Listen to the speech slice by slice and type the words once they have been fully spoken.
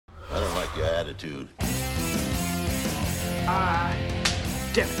like your attitude.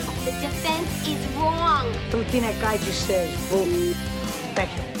 Difficult. The defense is wrong. Everything that guy just says, bull. Thank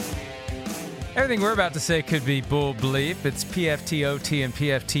you. Everything we're about to say could be bull bleep. It's PFTOT and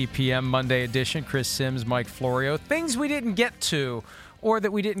PFTPM Monday edition. Chris Sims, Mike Florio. Things we didn't get to, or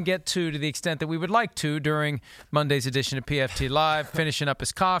that we didn't get to the extent that we would like to during Monday's edition of PFT Live. Finishing up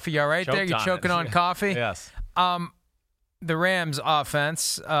his coffee. You all right there? You're choking on coffee? Yes. The Rams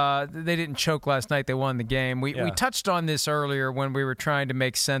offense, they didn't choke last night. They won the game. We touched on this earlier when we were trying to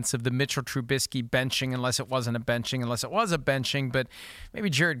make sense of the Mitchell Trubisky benching, unless it wasn't a benching, unless it was a benching. But maybe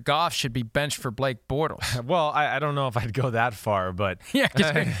Jared Goff should be benched for Blake Bortles. Well, I don't know if I'd go that far, but yeah.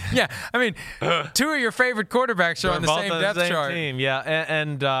 I mean, two of your favorite quarterbacks are on the same depth chart. Team. Yeah,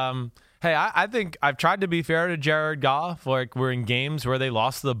 and hey, I think I've tried to be fair to Jared Goff. Like, we're in games where they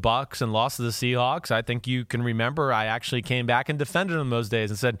lost to the Bucs and lost to the Seahawks. I think you can remember I actually came back and defended him those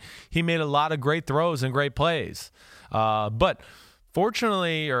days and said he made a lot of great throws and great plays. But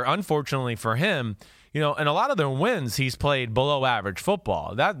fortunately or unfortunately for him, in a lot of their wins, he's played below average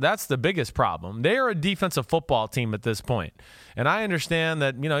football. That's the biggest problem. They are a defensive football team at this point. And I understand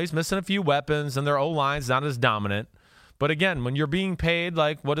that, he's missing a few weapons and their O-line's not as dominant. But again, when you're being paid,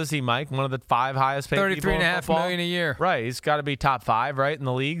 like, what is he, Mike? One of the 5 highest paid people in football? $33.5 million a year. Right. He's got to be top 5, right, in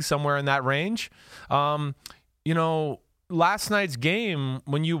the league, somewhere in that range. Last night's game,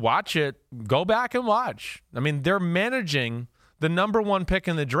 when you watch it, go back and watch. I mean, they're managing the number 1 pick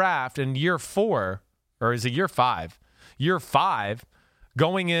in the draft in year 4, or is it year 5? Year 5,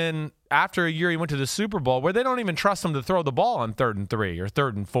 going in after a year he went to the Super Bowl where they don't even trust him to throw the ball on 3rd and 3 or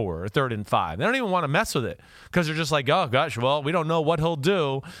 3rd and 4 or 3rd and 5. They don't even want to mess with it because they're just like, oh, gosh, well, we don't know what he'll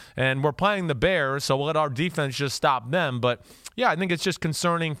do, and we're playing the Bears, so we'll let our defense just stop them. But, yeah, I think it's just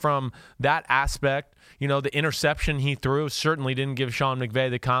concerning from that aspect. The interception he threw certainly didn't give Sean McVay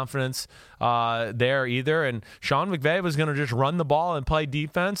the confidence there either. And Sean McVay was going to just run the ball and play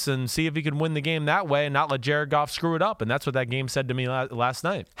defense and see if he could win the game that way and not let Jared Goff screw it up. And that's what that game said to me last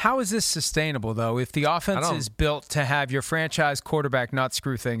night. How is this sustainable, though, if the offense is built to have your franchise quarterback not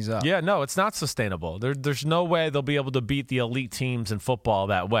screw things up? Yeah, no, it's not sustainable. There's no way they'll be able to beat the elite teams in football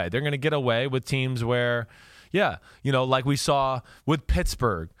that way. They're going to get away with teams where, like we saw with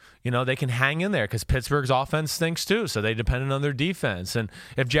Pittsburgh. They can hang in there because Pittsburgh's offense stinks too, so they depended on their defense. And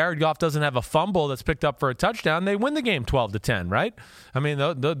if Jared Goff doesn't have a fumble that's picked up for a touchdown, they win the game 12-10, right? I mean,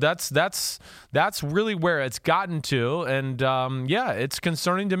 that's really where it's gotten to, and it's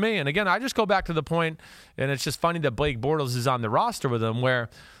concerning to me. And again, I just go back to the point, and it's just funny that Blake Bortles is on the roster with them,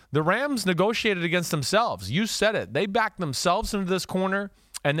 where the Rams negotiated against themselves. You said it; they backed themselves into this corner.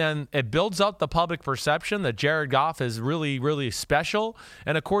 And then it builds up the public perception that Jared Goff is really, really special.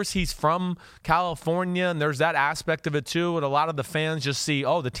 And, of course, he's from California, and there's that aspect of it, too. And a lot of the fans just see,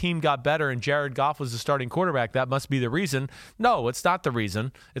 the team got better and Jared Goff was the starting quarterback. That must be the reason. No, it's not the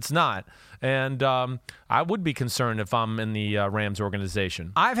reason. It's not. And I would be concerned if I'm in the Rams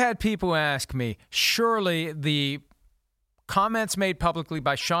organization. I've had people ask me, surely the comments made publicly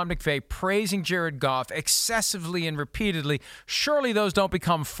by Sean McVay praising Jared Goff excessively and repeatedly, surely those don't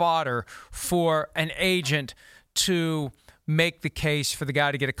become fodder for an agent to make the case for the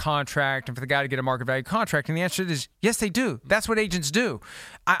guy to get a contract and for the guy to get a market value contract? And the answer is yes, they do. That's what agents do.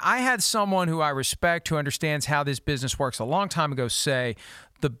 I had someone who I respect, who understands how this business works a long time ago, say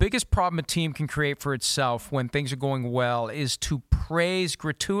the biggest problem a team can create for itself when things are going well is to praise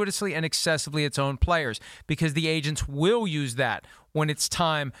gratuitously and excessively its own players, because the agents will use that when it's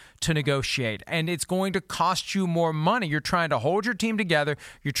time to negotiate. And it's going to cost you more money. You're trying to hold your team together.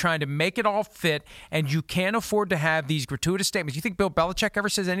 You're trying to make it all fit, and you can't afford to have these gratuitous statements. You think Bill Belichick ever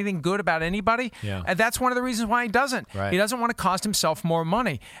says anything good about anybody? Yeah. And that's one of the reasons why he doesn't. Right. He doesn't want to cost himself more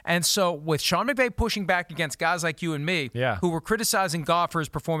money. And so with Sean McVay pushing back against guys like you and me, who were criticizing Goff for his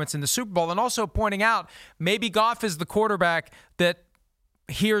performance in the Super Bowl, and also pointing out maybe Goff is the quarterback that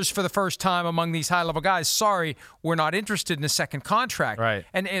hears for the first time among these high-level guys, sorry, we're not interested in a second contract. Right.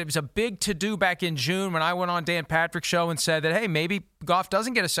 And it was a big to-do back in June when I went on Dan Patrick's show and said that, hey, maybe Goff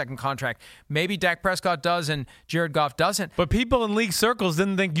doesn't get a second contract. Maybe Dak Prescott does and Jared Goff doesn't. But people in league circles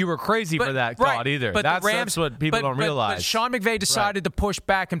didn't think you were crazy for that thought either. But that's what people don't realize. But Sean McVay decided to push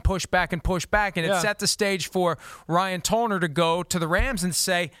back and push back and push back, and it set the stage for Ryan Tollner to go to the Rams and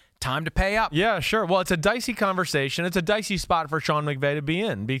say, time to pay up. Yeah, sure. Well, it's a dicey conversation. It's a dicey spot for Sean McVay to be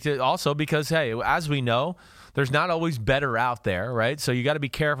in. Because, hey, as we know, there's not always better out there, right? So you got to be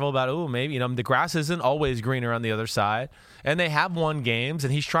careful about, maybe, the grass isn't always greener on the other side. And they have won games,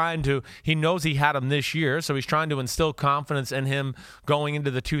 and he knows he had them this year, so he's trying to instill confidence in him going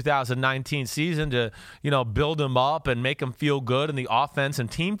into the 2019 season to, build him up and make him feel good, and the offense and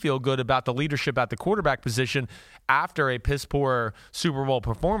team feel good about the leadership at the quarterback position after a piss-poor Super Bowl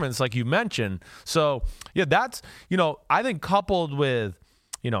performance like you mentioned. So, yeah, that's, I think coupled with,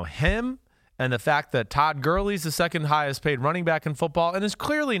 him and the fact that Todd Gurley's the second highest paid running back in football and is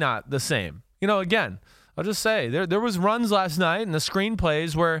clearly not the same. Again, I'll just say there was runs last night and the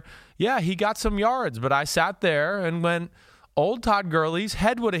screenplays where, he got some yards, but I sat there and went, old Todd Gurley's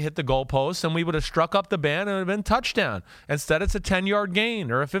head would have hit the goalpost and we would have struck up the band and it would have been touchdown. Instead, it's a 10-yard gain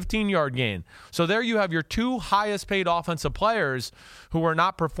or a 15-yard gain. So there you have your two highest paid offensive players who are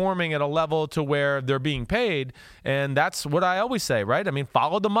not performing at a level to where they're being paid. And that's what I always say, right? I mean,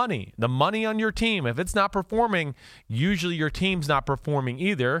 follow the money on your team. If it's not performing, usually your team's not performing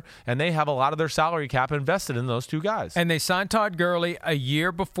either. And they have a lot of their salary cap invested in those two guys. And they signed Todd Gurley a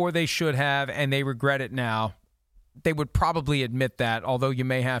year before they should have, and they regret it now. They would probably admit that, although you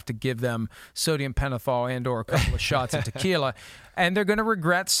may have to give them sodium pentothal and or a couple of shots of tequila. And they're going to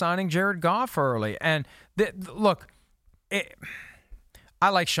regret signing Jared Goff early. And look, I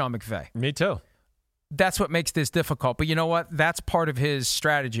like Sean McVay. Me too. That's what makes this difficult. But you know what? That's part of his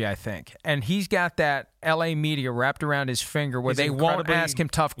strategy, I think. And he's got that L.A. media wrapped around his finger where they won't ask him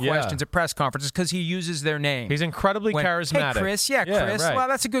tough questions at press conferences because he uses their name. He's incredibly charismatic. Hey, Chris. Yeah, Chris. Right. Well,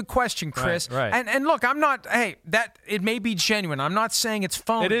 that's a good question, Chris. Right. And look, I'm not, it may be genuine. I'm not saying it's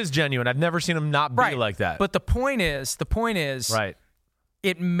phony. It is genuine. I've never seen him not be like that. But the point is, right.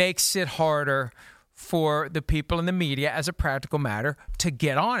 It makes it harder for the people in the media, as a practical matter, to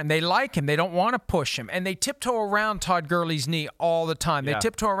get on him. They like him. They don't want to push him. And they tiptoe around Todd Gurley's knee all the time. They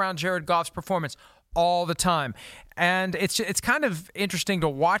tiptoe around Jared Goff's performance all the time. And it's kind of interesting to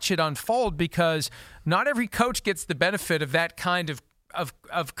watch it unfold because not every coach gets the benefit of that kind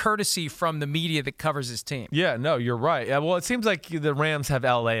of courtesy from the media that covers his team. Yeah, no, you're right. Well, it seems like the Rams have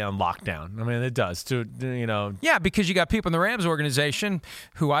L.A. on lockdown. I mean, it does, too, Yeah, because you got people in the Rams organization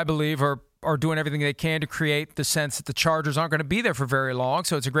who I believe are doing everything they can to create the sense that the Chargers aren't going to be there for very long.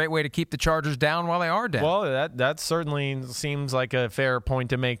 So it's a great way to keep the Chargers down while they are down. Well, that certainly seems like a fair point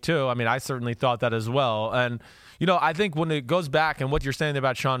to make, too. I mean, I certainly thought that as well. And, I think when it goes back and what you're saying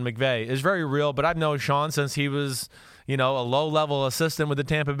about Sean McVay is very real, but I've known Sean since he was, a low-level assistant with the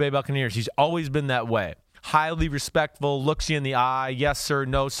Tampa Bay Buccaneers. He's always been that way. Highly respectful, looks you in the eye. Yes, sir.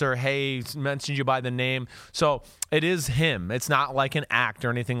 No, sir. Hey, mentioned you by the name. So it is him. It's not like an act or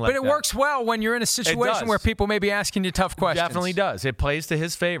anything like that. But it works well when you're in a situation where people may be asking you tough questions. Definitely does. It plays to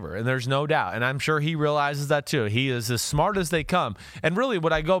his favor, and there's no doubt. And I'm sure he realizes that too. He is as smart as they come. And really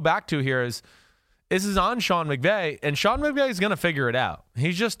what I go back to here is this is on Sean McVay, and Sean McVay is going to figure it out.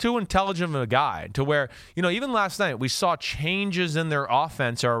 He's just too intelligent of a guy to where, even last night we saw changes in their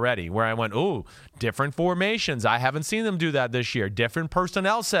offense already where I went, different formations. I haven't seen them do that this year. Different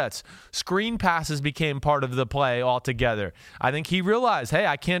personnel sets. Screen passes became part of the play altogether. I think he realized, hey,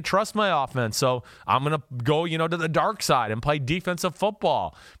 I can't trust my offense, so I'm going to go, to the dark side and play defensive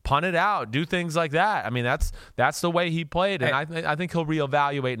football, punt it out, do things like that. I mean, that's the way he played, and I think he'll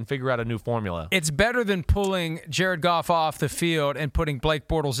reevaluate and figure out a new formula. It's better than pulling Jared Goff off the field and putting Blake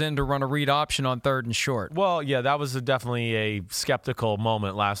Bortles in to run a read option on 3rd and short. Well, yeah, that was definitely a skeptical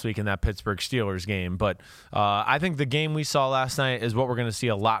moment last week in that Pittsburgh Steelers game. But I think the game we saw last night is what we're going to see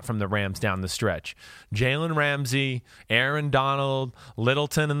a lot from the Rams down the stretch. Jalen Ramsey, Aaron Donald,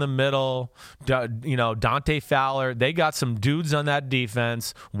 Littleton in the middle, Dante Fowler. They got some dudes on that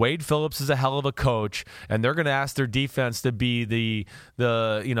defense. Wade Phillips is a hell of a coach, and they're going to ask their defense to be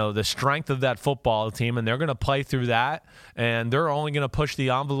the strength of that football team, and they're going to play through that. And they're only going to push the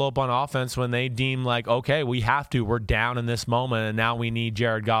envelope on offense when they deem like, okay, we have to. We're down in this moment, and now we need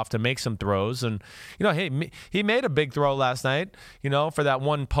Jared Goff to make some throws. And, he made a big throw last night, for that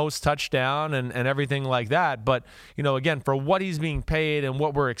one post touchdown and everything like that. But, again, for what he's being paid and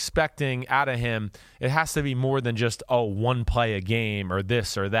what we're expecting out of him, it has to be more than just, one play a game or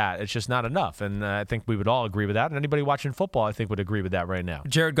this or that. It's just not enough. And I think we would all agree with that. And anybody watching football, I think, would agree with that right now.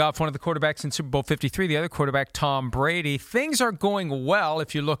 Jared Goff, one of the quarterbacks in Super Bowl 53, the other quarterback, Tom Brady. Things are going well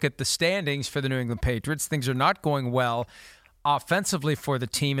if you look at the standings for the New England Patriots. Things are not going well offensively for the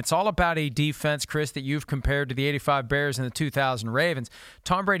team. It's all about a defense, Chris, that you've compared to the 85 Bears and the 2000 Ravens.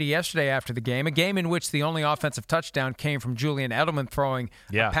 Tom Brady yesterday after the game, a game in which the only offensive touchdown came from Julian Edelman throwing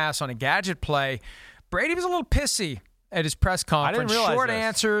a pass on a gadget play. Brady was a little pissy at his press conference. I didn't realize Short this.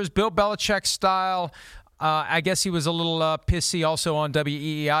 answers, Bill Belichick style. I guess he was a little pissy also on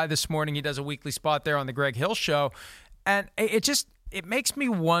WEEI this morning. He does a weekly spot there on the Greg Hill Show. And it makes me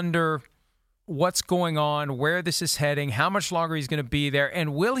wonder what's going on, where this is heading, how much longer he's going to be there,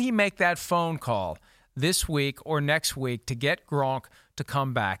 and will he make that phone call this week or next week to get Gronk to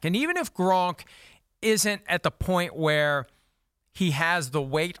come back? And even if Gronk isn't at the point where he has the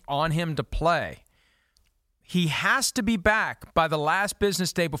weight on him to play, he has to be back by the last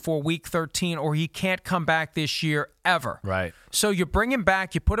business day before week 13 or he can't come back this year ever. Right. So you bring him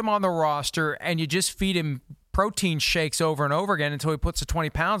back, you put him on the roster, and you just feed him protein shakes over and over again until he puts the 20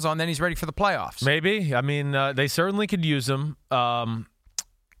 pounds on, then he's ready for the playoffs. Maybe. I mean, they certainly could use him.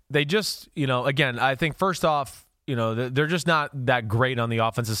 They just, again, I think first off, they're just not that great on the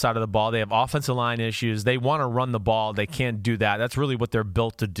offensive side of the ball. They have offensive line issues. They want to run the ball. They can't do that. That's really what they're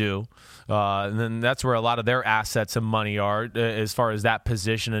built to do. And then that's where a lot of their assets and money are as far as that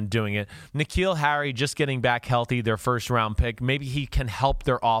position and doing it. N'Keal Harry just getting back healthy, their first-round pick. Maybe he can help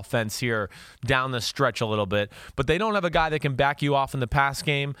their offense here down the stretch a little bit. But they don't have a guy that can back you off in the pass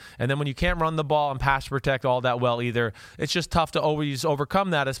game. And then when you can't run the ball and pass protect all that well either, it's just tough to always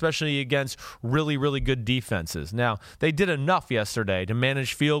overcome that, especially against really, really good defenses. Now, they did enough yesterday to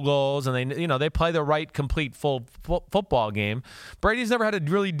manage field goals, and they play the right, complete, full football game. Brady's never had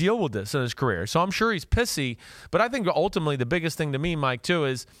to really deal with this in his career, so I'm sure he's pissy. But I think ultimately the biggest thing to me, Mike, too,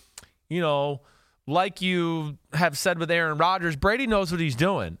 is, like you have said with Aaron Rodgers, Brady knows what he's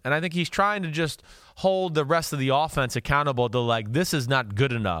doing, and I think he's trying to just hold the rest of the offense accountable to, this is not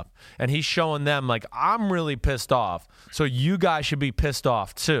good enough. And he's showing them, I'm really pissed off, so you guys should be pissed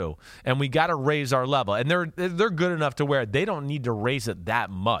off too. And we got to raise our level. And they're good enough to where they don't need to raise it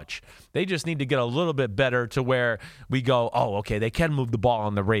that much. They just need to get a little bit better to where we go, oh, okay, they can move the ball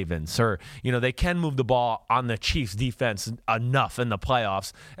on the Ravens, or, they can move the ball on the Chiefs defense enough in the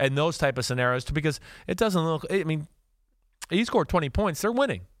playoffs and those type of scenarios, because it doesn't look, he scored 20 points. They're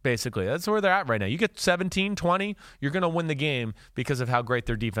winning, basically. That's where they're at right now. You get 17, 20, you're going to win the game because of how great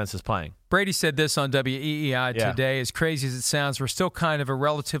their defense is playing. Brady said this on WEEI today. As crazy as it sounds, we're still kind of a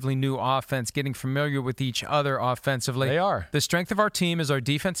relatively new offense, getting familiar with each other offensively. They are. The strength of our team is our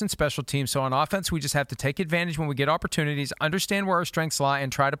defense and special teams. So on offense, we just have to take advantage when we get opportunities, understand where our strengths lie,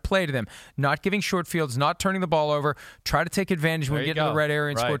 and try to play to them. Not giving short fields, not turning the ball over. Try to take advantage when we get in the red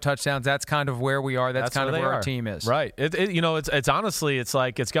area and score touchdowns. That's kind of where we are. That's kind of where our team is. Right. It's honestly, it's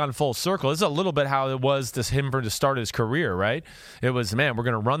like it's gone full circle. It's a little bit how it was to him for to start his career, right? It was, man, we're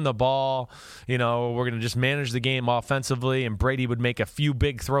going to run the ball. We're going to just manage the game offensively, and Brady would make a few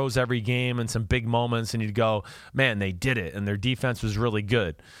big throws every game and some big moments, and you'd go, man, they did it, and their defense was really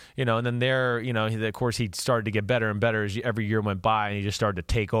good. And then of course, he started to get better and better as every year went by, and he just started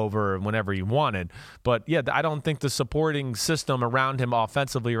to take over whenever he wanted. But, yeah, I don't think the supporting system around him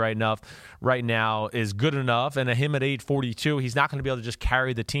offensively right now is good enough, and him at 842, he's not going to be able to just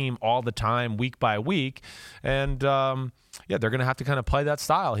carry the team all the time, week by week, and they're going to have to kind of play that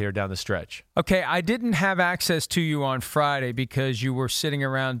style here down the stretch. Okay, I didn't have access to you on Friday because you were sitting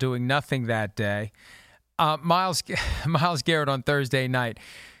around doing nothing that day. Myles Garrett on Thursday night,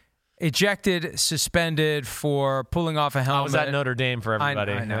 ejected, suspended for pulling off a helmet. I was at Notre Dame for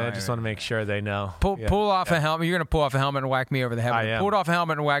everybody. I know. I just want to make sure they know. Pull off a helmet. You're going to pull off a helmet and whack me over the head with it. am. Pulled off a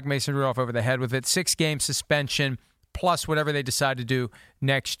helmet and whacked Mason Rudolph over the head with it. 6-game suspension plus whatever they decide to do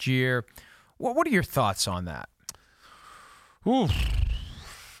next year. What are your thoughts on that? Ooh.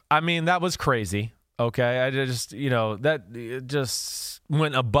 I mean, that was crazy. Okay, I just it just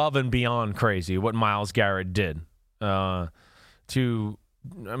went above and beyond crazy what Myles Garrett did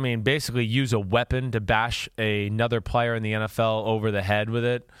basically use a weapon to bash another player in the NFL over the head with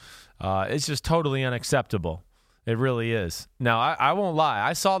it. It's just totally unacceptable. It really is. Now, I won't lie.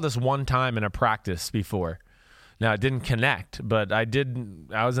 I saw this one time in a practice before. Now, it didn't connect, but I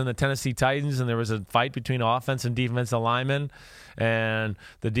was in the Tennessee Titans, and there was a fight between offense and defensive linemen, and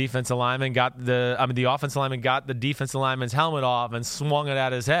the offensive lineman got the defensive lineman's helmet off and swung it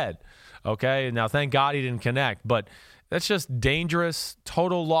at his head. Okay? Now, thank God he didn't connect, but that's just dangerous,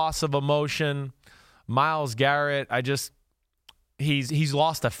 total loss of emotion. Myles Garrett, he's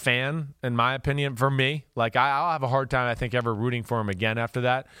lost a fan, in my opinion, for me. I'll have a hard time, I think, ever rooting for him again after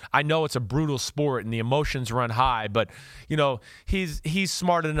that. I know it's a brutal sport and the emotions run high, but, he's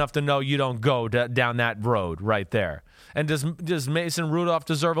smart enough to know you don't go down that road right there. And does Mason Rudolph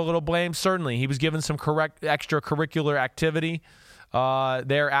deserve a little blame? Certainly. He was given some extracurricular activity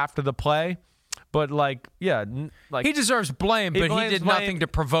there after the play. But he deserves blame, but he did nothing to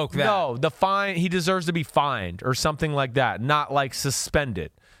provoke that. No, he deserves to be fined or something like that, not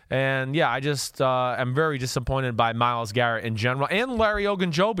suspended. And, yeah, I just am very disappointed by Myles Garrett in general and Larry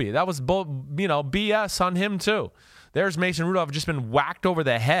Ogunjobi. That was, BS on him, too. There's Mason Rudolph just been whacked over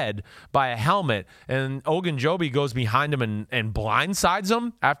the head by a helmet, and Ogunjobi goes behind him and blindsides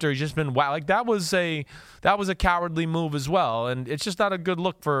him after he's just been whacked. Like, that was a cowardly move as well, and it's just not a good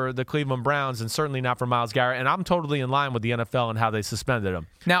look for the Cleveland Browns and certainly not for Myles Garrett, and I'm totally in line with the NFL and how they suspended him.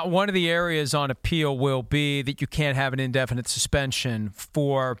 Now, one of the areas on appeal will be that you can't have an indefinite suspension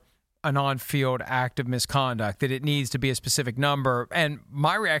for an on-field act of misconduct, that it needs to be a specific number. And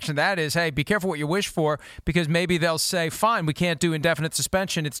my reaction to that is, hey, be careful what you wish for, because maybe they'll say, fine, we can't do indefinite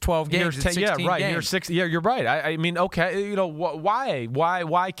suspension. It's 12 games. It's 16 yeah, right. games. You're 6. Yeah, you're right. I mean, okay,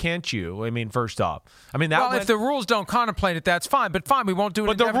 why can't you? I mean, first off, if the rules don't contemplate it, that's fine. But fine, we won't do it.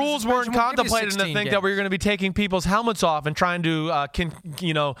 But the rules weren't contemplated to think that we were going to be taking people's helmets off and trying to,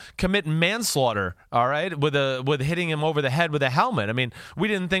 commit manslaughter. All right, with hitting him over the head with a helmet. I mean, we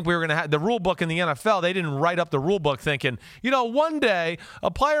didn't think we were going to have the rule book in the NFL. They didn't write up the rule book thinking, one day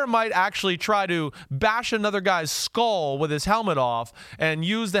a player might actually try to bash another guy's skull with his helmet off and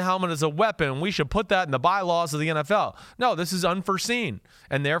use the helmet as a weapon. We should put that in the bylaws of the NFL. No, this is unforeseen,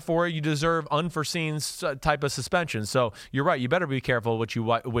 and therefore you deserve unforeseen type of suspension. So you're right. You better be careful what you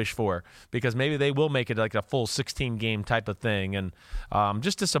wish for, because maybe they will make it like a full 16-game type of thing. And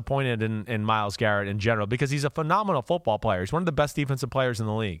just disappointed in Myles Garrett in general, because he's a phenomenal football player. He's one of the best defensive players in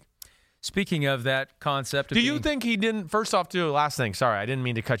the league. Speaking of that concept, do you think he didn't? First off, last thing. Sorry, I didn't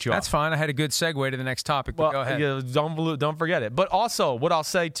mean to cut you off. That's fine. I had a good segue to the next topic. But go ahead. Yeah, don't forget it. But also, what I'll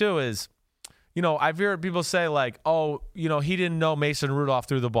say too is, I've heard people say like, oh, he didn't know Mason Rudolph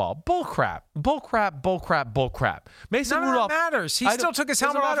threw the ball. Bull crap. Mason Rudolph matters. He still took his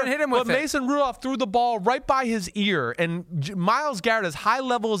helmet off and hit him with it. But Mason Rudolph threw the ball right by his ear, and Myles Garrett, as high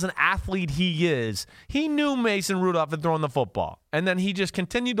level as an athlete he is, he knew Mason Rudolph had thrown the football. And then he just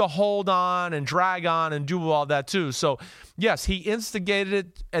continued to hold on and drag on and do all that too. So, yes, he instigated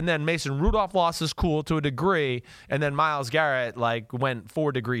it, and then Mason Rudolph lost his cool to a degree, and then Myles Garrett went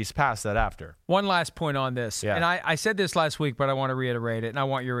 4 degrees past that after. One last point on this, and I said this last week, but I want to reiterate it, and I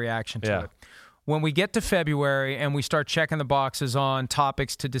want your reaction to it. When we get to February and we start checking the boxes on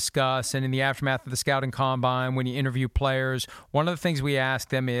topics to discuss, and in the aftermath of the scouting combine, when you interview players, one of the things we ask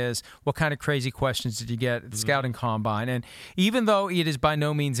them is, what kind of crazy questions did you get at the scouting combine? And even though it is by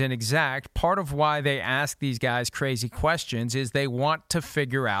no means inexact, part of why they ask these guys crazy questions is they want to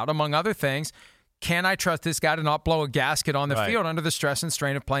figure out, among other things, can I trust this guy to not blow a gasket on the field under the stress and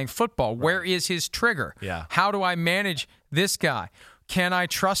strain of playing football? Right. Where is his trigger? Yeah. How do I manage this guy? Can I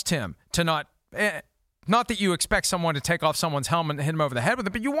trust him to not that you expect someone to take off someone's helmet and hit him over the head with it,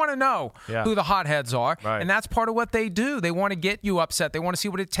 but you want to know who the hotheads are. Right. And that's part of what they do. They want to get you upset. They want to see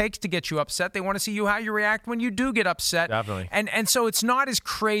what it takes to get you upset. They want to see how you react when you do get upset. Definitely. And so it's not as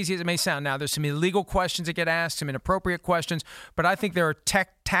crazy as it may sound. Now, there's some illegal questions that get asked, some inappropriate questions, but I think there are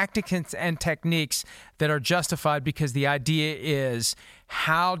tactics and techniques that are justified, because the idea is,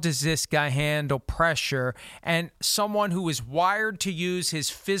 how does this guy handle pressure? And someone who is wired to use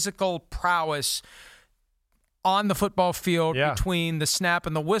his physical prowess on the football field between the snap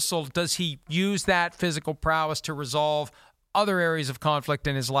and the whistle, does he use that physical prowess to resolve other areas of conflict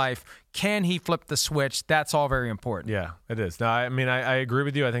in his life? Can he flip the switch? That's all very important. Yeah, it is. Now, I mean, I agree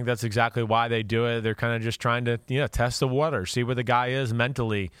with you. I think that's exactly why they do it. They're kind of just trying to, test the water, see where the guy is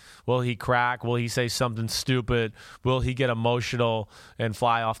mentally. Will he crack? Will he say something stupid? Will he get emotional and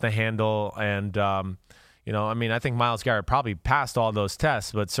fly off the handle? And, I think Myles Garrett probably passed all those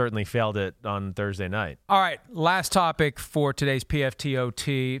tests, but certainly failed it on Thursday night. All right, last topic for today's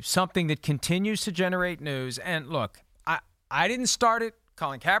PFTOT, something that continues to generate news. And look, I didn't start it.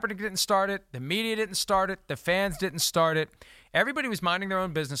 Colin Kaepernick didn't start it. The media didn't start it. The fans didn't start it. Everybody was minding their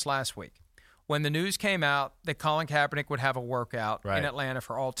own business last week when the news came out that Colin Kaepernick would have a workout in Atlanta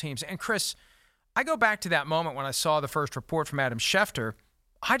for all teams. And, Chris, I go back to that moment when I saw the first report from Adam Schefter.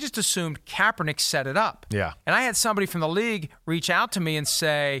 I just assumed Kaepernick set it up. Yeah. And I had somebody from the league reach out to me and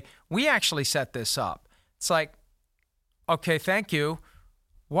say, we actually set this up. It's like, okay, thank you.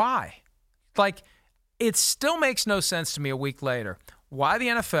 Why? It still makes no sense to me a week later why the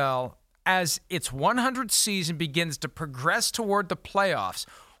NFL, as its 100th season begins to progress toward the playoffs,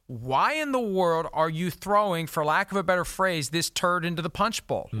 why in the world are you throwing, for lack of a better phrase, this turd into the punch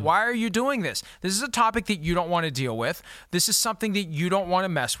bowl? Why are you doing this? This is a topic that you don't want to deal with. This is something that you don't want to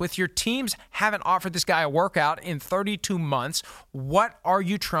mess with. Your teams haven't offered this guy a workout in 32 months. What are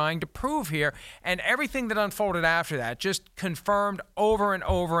you trying to prove here? And everything that unfolded after that just confirmed over and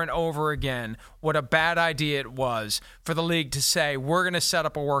over and over again what a bad idea it was for the league to say, we're going to set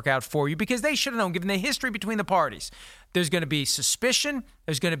up a workout for you, because they should have known, given the history between the parties. There's going to be suspicion.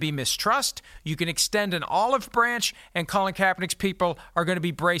 There's going to be mistrust. You can extend an olive branch, and Colin Kaepernick's people are going to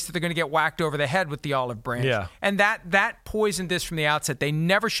be braced that they're going to get whacked over the head with the olive branch. Yeah. And that poisoned this from the outset. They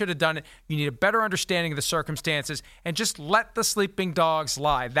never should have done it. You need a better understanding of the circumstances and just let the sleeping dogs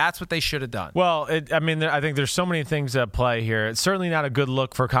lie. That's what they should have done. Well, I think there's so many things at play here. It's certainly not a good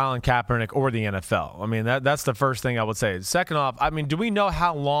look for Colin Kaepernick or the NFL. I mean, that's the first thing I would say. Second off, I mean, do we know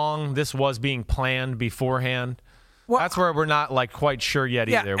how long this was being planned beforehand? Well, that's where we're not quite sure yet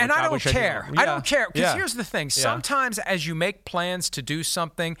either. And I don't care. I don't care. Because here's the thing. Yeah. Sometimes as you make plans to do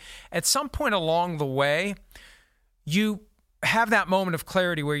something, at some point along the way, you have that moment of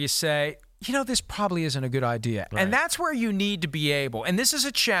clarity where you say, this probably isn't a good idea. Right. And that's where you need to be able, and this is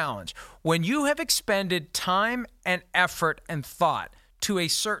a challenge, when you have expended time and effort and thought to a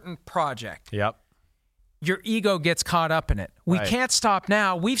certain project. Yep. Your ego gets caught up in it. We Right. can't stop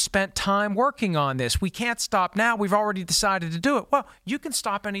now. We've spent time working on this. We can't stop now. We've already decided to do it. Well, you can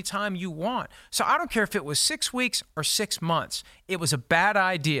stop anytime you want. So I don't care if it was 6 weeks or 6 months. It was a bad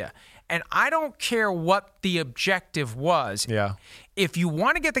idea. And I don't care what the objective was. Yeah. If you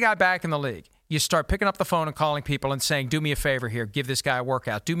want to get the guy back in the league, you start picking up the phone and calling people and saying, do me a favor here. Give this guy a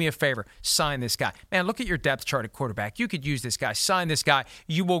workout. Do me a favor. Sign this guy. Man, look at your depth chart at quarterback. You could use this guy. Sign this guy.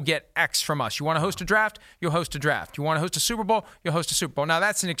 You will get X from us. You want to host a draft? You'll host a draft. You want to host a Super Bowl? You'll host a Super Bowl. Now,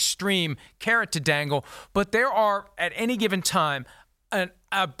 that's an extreme carrot to dangle, but there are, at any given time,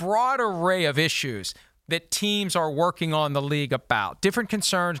 a broad array of issues that teams are working on the league about. Different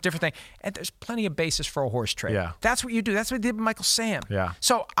concerns, different things. And there's plenty of basis for a horse trade. Yeah. That's what you do. That's what they did with Michael Sam. Yeah.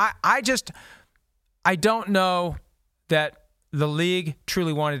 So I don't know that the league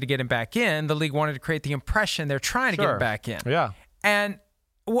truly wanted to get him back in. The league wanted to create the impression they're trying to get him back in. Yeah. And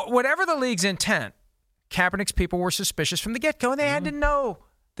whatever the league's intent, Kaepernick's people were suspicious from the get-go, and they had to know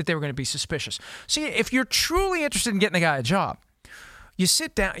that they were going to be suspicious. See, if you're truly interested in getting the guy a job, you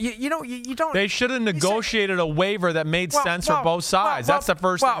sit down. You don't. They should have negotiated a waiver that made sense for both sides. That's the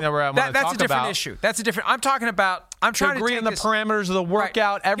first thing that we're going to talk about. That's a different issue. That's a different. I'm talking about. I'm trying to agree on the parameters of the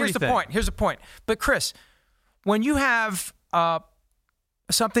workout. Right. Everything. Here's the point. But Chris, when you have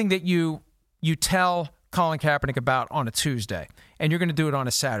something that you tell Colin Kaepernick about on a Tuesday, and you're going to do it on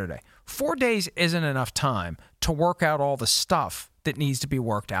a Saturday, 4 days isn't enough time to work out all the stuff that needs to be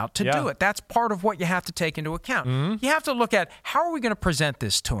worked out to do it. That's part of what you have to take into account. You have to look at, how are we going to present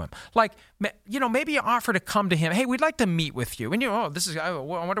this to him? Maybe you offer to come to him, hey, we'd like to meet with you. And I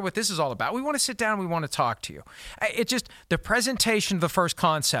wonder what this is all about. We want to sit down, we want to talk to you. The presentation of the first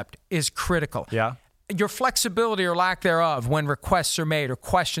concept is critical. Yeah. Your flexibility or lack thereof when requests are made or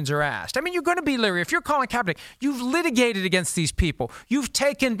questions are asked. I mean, you're going to be leery. If you're Colin Kaepernick, you've litigated against these people. You've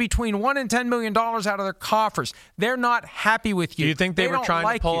taken between $1 and $10 million out of their coffers. They're not happy with you. Do you think they were trying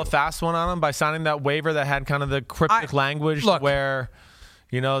to pull a fast one on him by signing that waiver that had kind of the cryptic language where,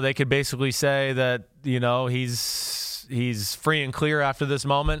 they could basically say that, he's free and clear after this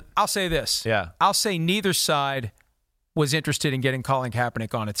moment? I'll say this. Yeah. I'll say neither side was interested in getting Colin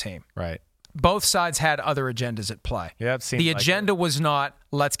Kaepernick on a team. Right. Both sides had other agendas at play. Yeah, it seemed the like agenda it. was not,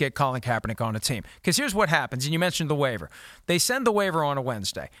 let's get Colin Kaepernick on a team. Because here's what happens, and you mentioned the waiver. They send the waiver on a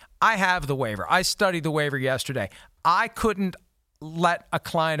Wednesday. I have the waiver. I studied the waiver yesterday. I couldn't let a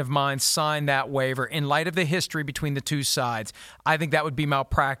client of mine sign that waiver in light of the history between the two sides. I think that would be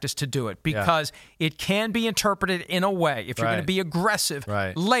malpractice to do it, because it can be interpreted in a way, if you're going to be aggressive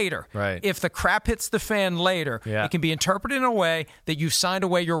later, if the crap hits the fan later, it can be interpreted in a way that you've signed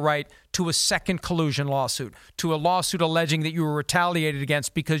away your right to a second collusion lawsuit, to a lawsuit alleging that you were retaliated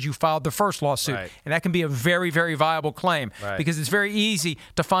against because you filed the first lawsuit. And that can be a very, very viable claim, because it's very easy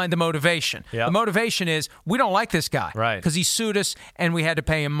to find the motivation. The motivation is, we don't like this guy because he sued us and we had to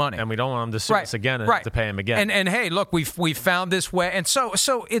pay him money. And we don't want him to sue us again and have to pay him again. And hey, look, we found this way. And so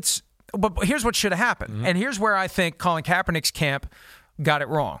it's, but here's what should have happened. And here's where I think Colin Kaepernick's camp got it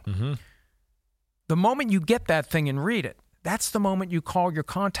wrong. The moment you get that thing and read it, that's the moment you call your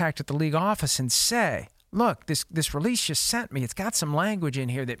contact at the league office and say, look, this release you sent me, it's got some language in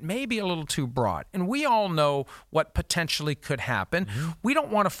here that may be a little too broad. And we all know what potentially could happen. We don't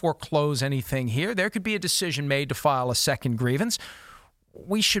want to foreclose anything here. There could be a decision made to file a second grievance.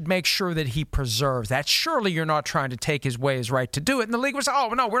 We should make sure that he preserves that. Surely you're not trying to take away his right to do it. And the league was, oh,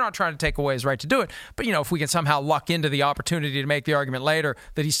 no, we're not trying to take away his right to do it. But, if we can somehow luck into the opportunity to make the argument later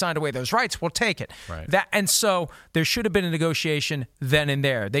that he signed away those rights, we'll take it. And so there should have been a negotiation then and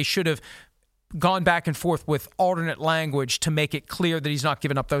there. They should have gone back and forth with alternate language to make it clear that he's not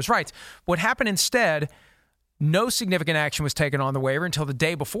giving up those rights. What happened instead, no significant action was taken on the waiver until the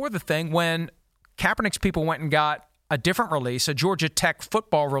day before the thing, when Kaepernick's people went and got a different release, a Georgia Tech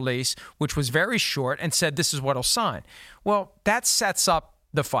football release, which was very short, and said this is what he'll sign. Well, that sets up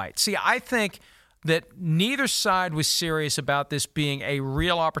the fight. See, I think that neither side was serious about this being a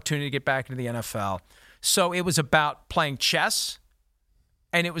real opportunity to get back into the NFL. So it was about playing chess,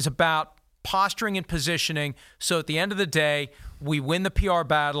 and it was about posturing and positioning. So at the end of the day, we win the PR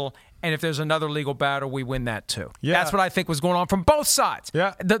battle, and if there's another legal battle, we win that too. Yeah. That's what I think was going on from both sides.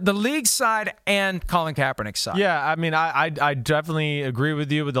 Yeah. The league side and Colin Kaepernick's side. Yeah, I mean, I definitely agree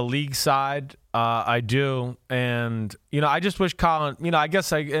with you with the league side. I do. And, I just wish Colin, I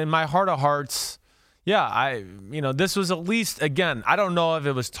guess in my heart of hearts, this was at least, again, I don't know if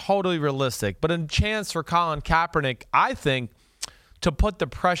it was totally realistic, but a chance for Colin Kaepernick, I think, to put the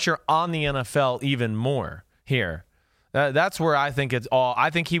pressure on the NFL even more here. That's where I think I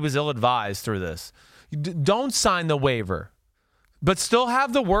think he was ill-advised through this. Don't sign the waiver, but still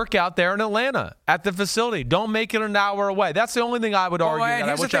have the workout there in Atlanta at the facility. Don't make it an hour away. That's the only thing I would argue.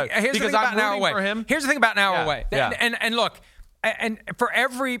 Here's the thing about an hour away. Here's the thing about an hour away. Yeah. And look, and for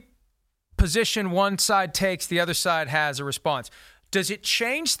every position one side takes, the other side has a response. Does it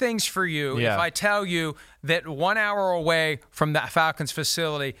change things for you if I tell you that 1 hour away from the Falcons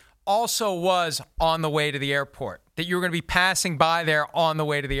facility also was on the way to the airport, that you were going to be passing by there on the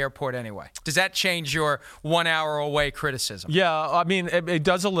way to the airport anyway? Does that change your 1 hour away criticism? Yeah, I mean, it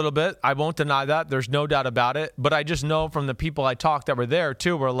does a little bit. I won't deny that. There's no doubt about it. But I just know from the people I talked that were there,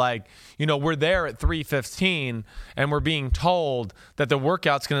 too, were like, we're there at 3:15, and we're being told that the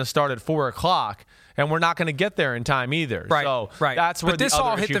workout's going to start at 4 o'clock. And we're not going to get there in time either. Right, so right. That's where but this the other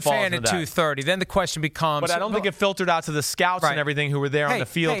all hit issue the fan at 2:30. Then the question becomes. But I don't think it filtered out to the scouts and everything who were there on the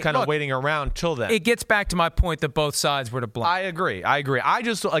field, kind of waiting around till then. It gets back to my point that both sides were to blame. I agree. I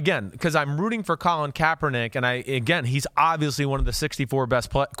just, again, because I'm rooting for Colin Kaepernick, and he's obviously one of the 64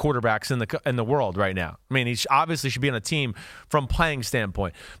 best quarterbacks in the world right now. I mean, he obviously should be on a team from playing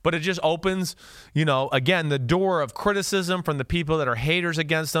standpoint. But it just opens, again, the door of criticism from the people that are haters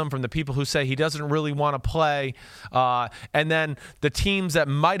against him, from the people who say he doesn't really want to play. And then the teams that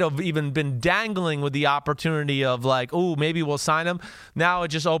might have even been dangling with the opportunity of maybe we'll sign him. Now it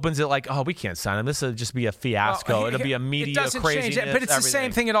just opens it we can't sign him. This will just be a fiasco. It'll be a media craziness. Change, but it's the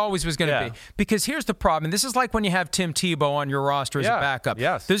same thing it always was going to be. Because here's the problem. And this is like when you have Tim Tebow on your roster as a backup.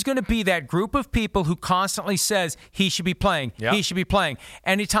 Yes. There's going to be that group of people who constantly says he should be playing. Yep. He should be playing.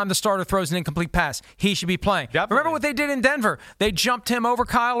 Anytime the starter throws an incomplete pass, he should be playing. Definitely. Remember what they did in Denver? They jumped him over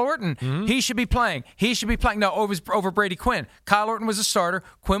Kyle Orton. Mm-hmm. He should be playing. He should be playing. No, it was over Brady Quinn. Kyle Orton was a starter.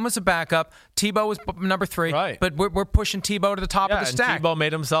 Quinn was a backup. Tebow was number 3. Right. But we're pushing Tebow to the top of the stack. And Tebow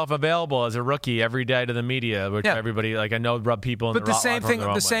made himself available as a rookie every day to the media, which everybody, I know, rub people in the same thing.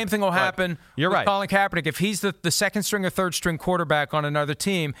 The same thing will happen with Colin Kaepernick. If he's the second string or third string quarterback on another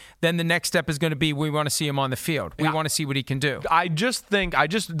team, then the next step is going to be we want to see him on the field. We want to see what he can do.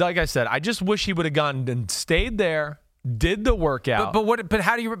 Like I said, I just wish he would have gone and stayed there. Did the workout, but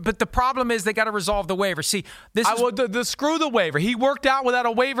how do you? But the problem is they got to resolve the waiver. See, this is screw the waiver. He worked out without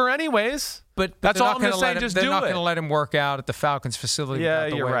a waiver anyways. But that's all I'm going to say. Just do it. They're not going to let him work out at the Falcons facility. Yeah,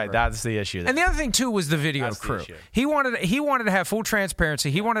 you're right. That's the issue. And the other thing too was the video crew. He wanted to have full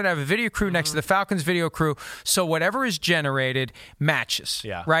transparency. He wanted to have a video crew next to the Falcons video crew, so whatever is generated matches.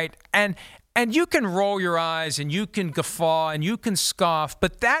 Yeah. Right. And you can roll your eyes and you can guffaw and you can scoff,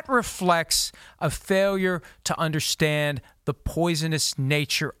 but that reflects a failure to understand the poisonous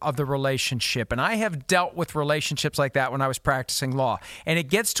nature of the relationship. And I have dealt with relationships like that when I was practicing law. And it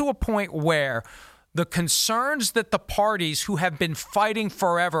gets to a point where the concerns that the parties who have been fighting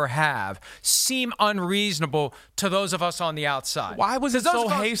forever have seem unreasonable to those of us on the outside. Why was it so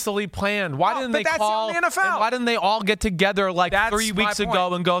hastily planned? Why didn't they call? The NFL. Why didn't they all get together 3 weeks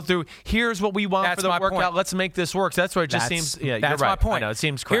ago and go through, here's what we want for the workout. Point. Let's make this work. That's what it just seems. Yeah, that's you're right. my point. I know, it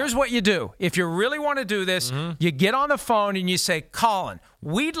seems crap. Here's what you do. If you really want to do this, you get on the phone and you say, Colin,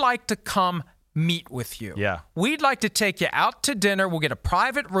 we'd like to come meet with you. Yeah. We'd like to take you out to dinner. We'll get a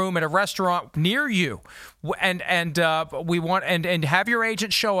private room at a restaurant near you. And we want and have your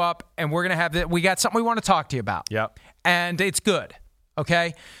agent show up, and we're going to have we got something we want to talk to you about. Yep. And it's good.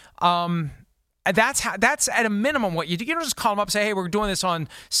 Okay? That's at a minimum what you do. You don't just call them up and say, "Hey, we're doing this on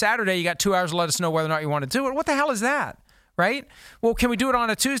Saturday. You got 2 hours to let us know whether or not you want to do it." What the hell is that? Right? Well, can we do it on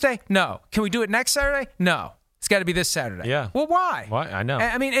a Tuesday? No. Can we do it next Saturday? No. It's got to be this Saturday. Yeah. Well, why? Why? I know.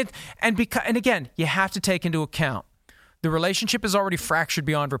 I mean, and again, you have to take into account the relationship is already fractured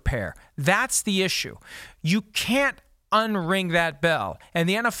beyond repair. That's the issue. You can't unring that bell. And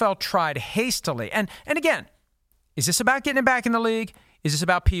the NFL tried hastily. And again, is this about getting him back in the league? Is this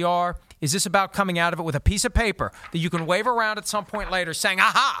about PR? Is this about coming out of it with a piece of paper that you can wave around at some point later saying,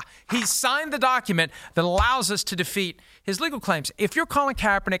 aha, he signed the document that allows us to defeat his legal claims? If you're Colin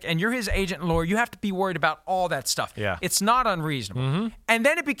Kaepernick and you're his agent and lawyer, you have to be worried about all that stuff. Yeah. It's not unreasonable. And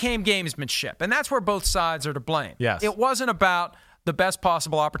then it became gamesmanship, and that's where both sides are to blame. Yes. It wasn't about the best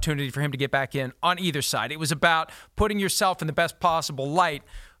possible opportunity for him to get back in on either side. It was about putting yourself in the best possible light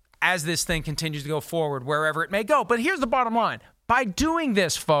as this thing continues to go forward, wherever it may go. But here's the bottom line. By doing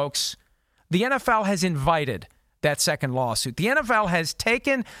this, folks, the NFL has invited that second lawsuit. The NFL has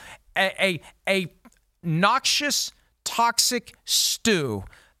taken a noxious, toxic stew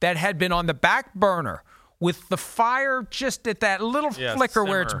that had been on the back burner with the fire just at that little flicker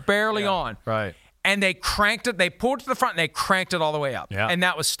where it's barely on. Right. And they cranked it. They pulled it to the front, and they cranked it all the way up. Yeah. And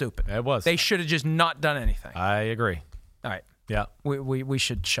that was stupid. It was. They should have just not done anything. I agree. All right. Yeah. We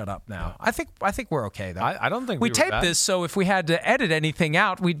should shut up now. I think we're okay though. I don't think we were taped bad. this, so if we had to edit anything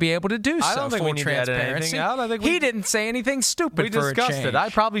out, we'd be able to do so. I don't think full we need to edit anything transparency. out. I think he didn't say anything stupid. We for a discussed change. it.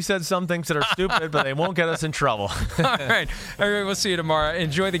 I probably said some things that are stupid, but they won't get us in trouble. All right. We'll see you tomorrow.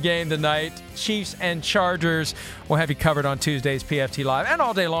 Enjoy the game tonight. Chiefs and Chargers. We'll have you covered on Tuesday's PFT Live and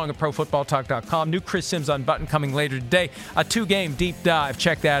all day long at ProFootballTalk.com. New Chris Sims Unbuttoned coming later today. A 2-game deep dive.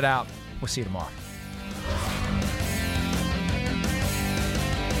 Check that out. We'll see you tomorrow.